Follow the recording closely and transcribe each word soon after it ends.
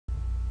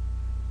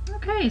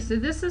Okay, so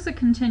this is a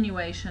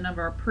continuation of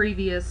our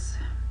previous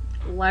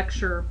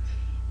lecture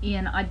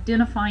in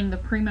identifying the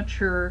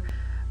premature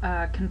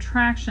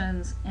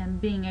contractions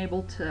and being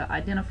able to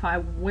identify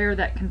where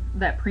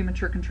that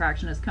premature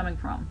contraction is coming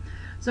from.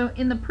 So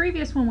in the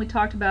previous one we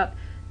talked about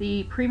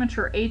the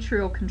premature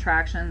atrial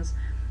contractions,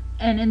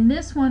 and in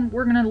this one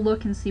we're going to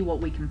look and see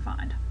what we can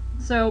find.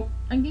 So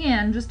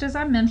again, just as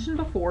I mentioned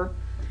before,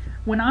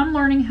 when I'm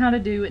learning how to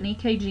do an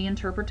EKG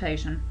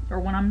interpretation, or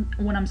when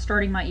I'm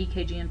starting my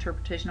EKG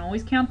interpretation, I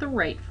always count the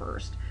rate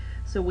first.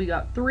 So we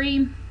got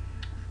 3,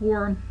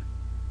 4,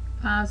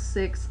 5,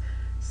 6,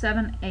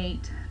 7,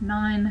 8,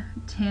 9,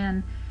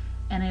 10,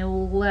 and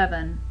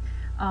 11.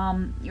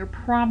 You're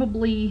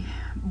probably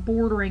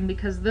bordering,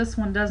 because this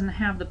one doesn't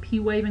have the P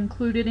wave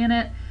included in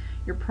it,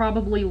 you're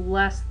probably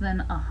less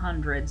than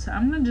 100. So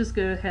I'm going to just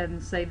go ahead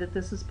and say that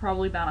this is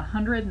probably about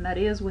 100, and that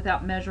is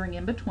without measuring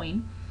in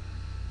between.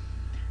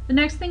 The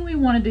next thing we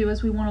want to do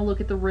is we want to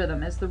look at the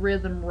rhythm. Is the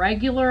rhythm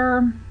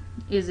regular?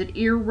 Is it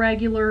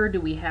irregular?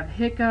 Do we have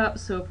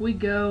hiccups? So if we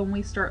go and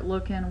we start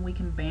looking, we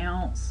can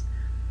bounce,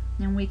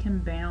 and we can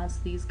bounce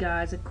these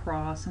guys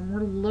across, and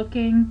we're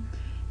looking,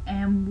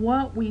 and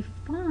what we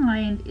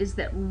find is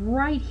that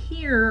right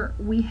here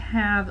we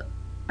have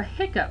a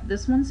hiccup.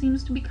 This one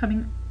seems to be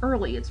coming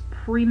early. It's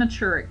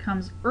premature. It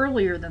comes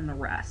earlier than the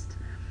rest.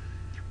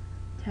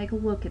 Take a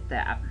look at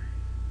that.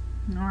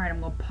 Alright, I'm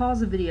going to pause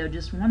the video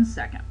just 1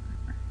 second.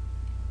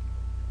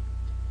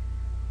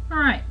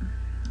 Alright,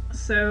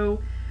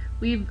 so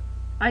we've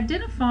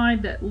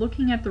identified that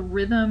looking at the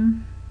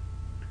rhythm,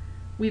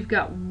 we've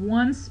got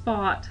one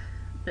spot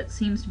that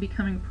seems to be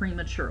coming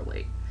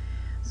prematurely.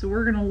 So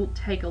we're going to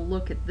take a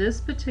look at this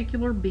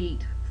particular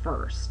beat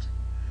first.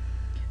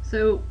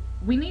 So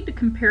we need to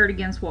compare it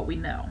against what we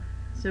know.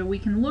 So we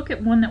can look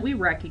at one that we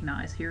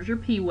recognize. Here's your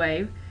P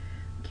wave,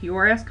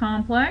 QRS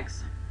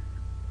complex,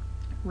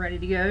 ready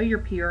to go, your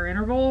PR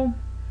interval,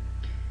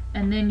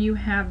 and then you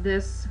have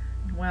this,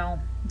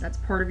 well, that's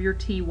part of your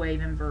T wave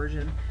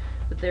inversion,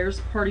 but there's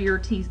part of your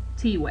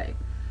T wave.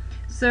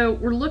 So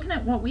we're looking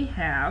at what we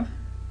have,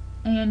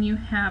 and you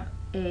have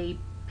a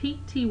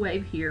peak T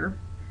wave here,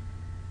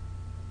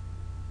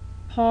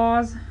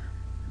 pause,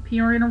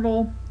 PR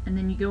interval, and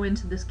then you go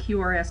into this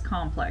QRS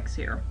complex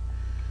here.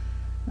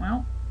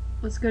 Well,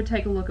 let's go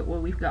take a look at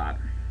what we've got.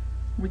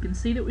 We can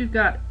see that we've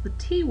got the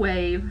T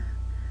wave,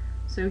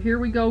 so here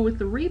we go with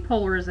the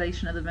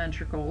repolarization of the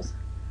ventricles,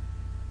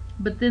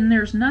 but then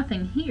there's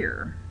nothing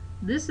here.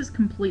 This is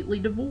completely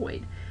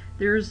devoid.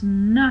 There's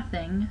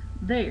nothing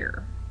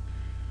there.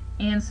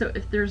 And so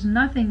if there's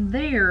nothing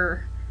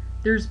there,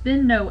 there's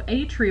been no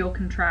atrial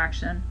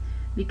contraction,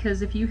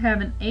 because if you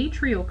have an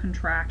atrial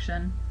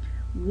contraction,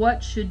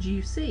 what should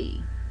you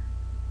see?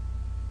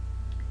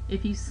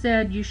 If you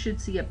said you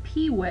should see a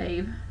P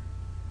wave,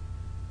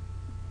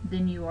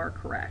 then you are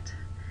correct.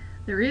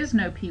 There is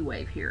no P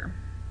wave here.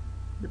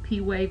 The P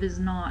wave is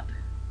not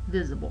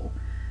visible.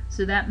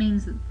 So that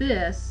means that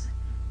this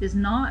is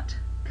not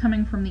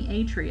coming from the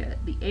atria.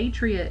 The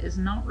atria is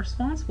not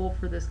responsible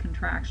for this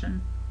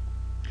contraction.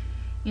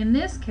 In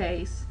this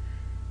case,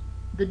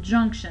 the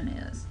junction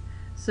is.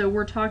 So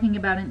we're talking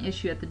about an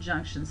issue at the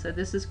junction. So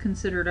this is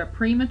considered a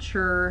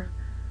premature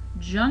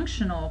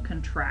junctional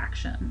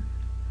contraction.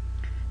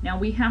 Now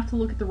we have to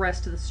look at the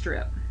rest of the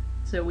strip.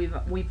 So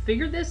we've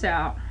figured this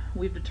out.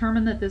 We've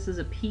determined that this is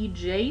a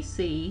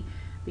PJC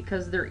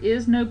because there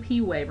is no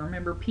P wave.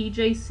 Remember,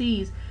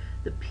 PJCs,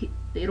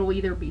 it'll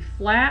either be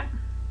flat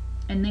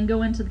and then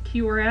go into the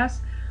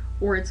QRS,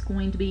 or it's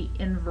going to be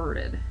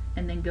inverted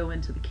and then go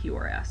into the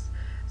QRS.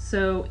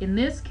 So in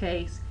this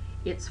case,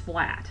 it's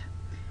flat.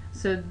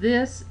 So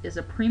this is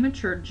a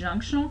premature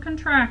junctional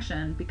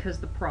contraction because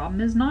the problem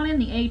is not in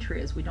the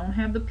atria. We don't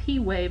have the P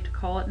wave to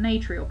call it an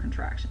atrial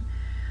contraction.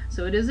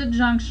 So it is a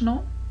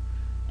junctional,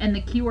 and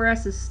the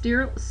QRS is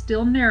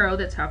still narrow.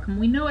 That's how come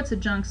we know it's a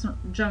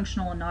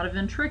junctional and not a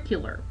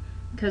ventricular,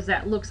 because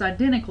that looks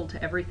identical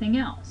to everything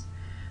else.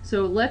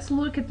 So let's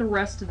look at the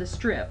rest of the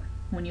strip.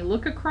 When you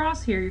look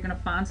across here, you're going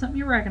to find something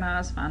you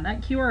recognize. Find that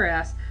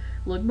QRS.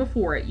 Look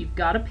before it. You've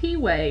got a P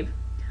wave.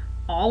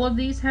 All of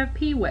these have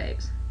P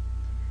waves.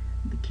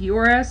 The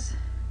QRS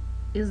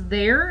is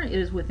there. It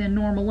is within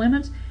normal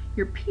limits.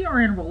 Your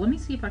PR interval, let me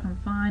see if I can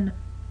find,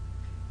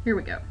 here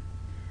we go.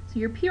 So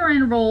your PR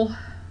interval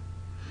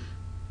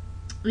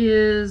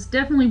is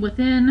definitely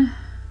within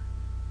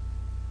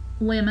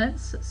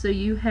limits. So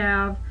you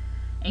have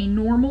a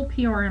normal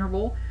PR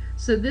interval.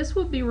 So this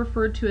would be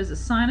referred to as a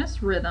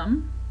sinus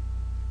rhythm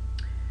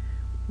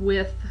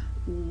with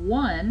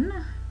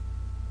 1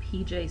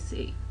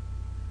 PJC.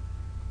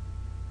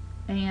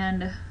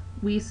 And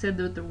we said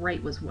that the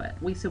rate was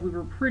what? We said we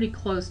were pretty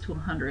close to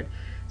 100.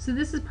 So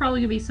this is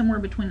probably going to be somewhere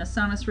between a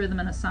sinus rhythm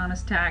and a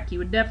sinus tach. You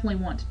would definitely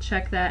want to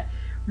check that.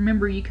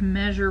 Remember, you can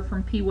measure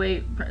from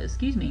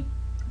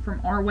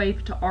from R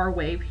wave to R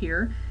wave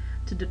here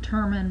to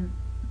determine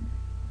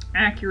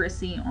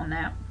accuracy on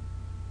that.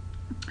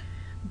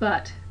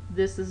 But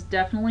this is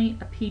definitely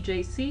a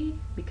PJC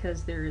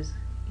because there is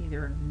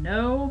either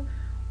no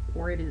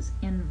or it is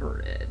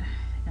inverted.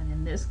 And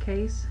in this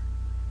case,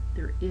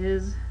 There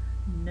is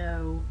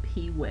no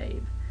P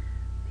wave.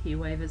 P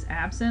wave is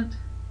absent,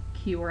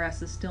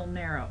 QRS is still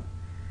narrow.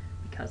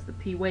 Because the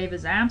P wave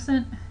is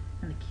absent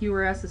and the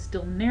QRS is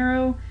still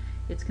narrow,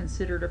 it's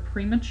considered a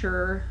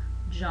premature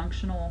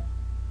junctional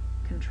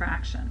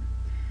contraction.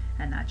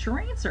 And that's your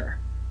answer.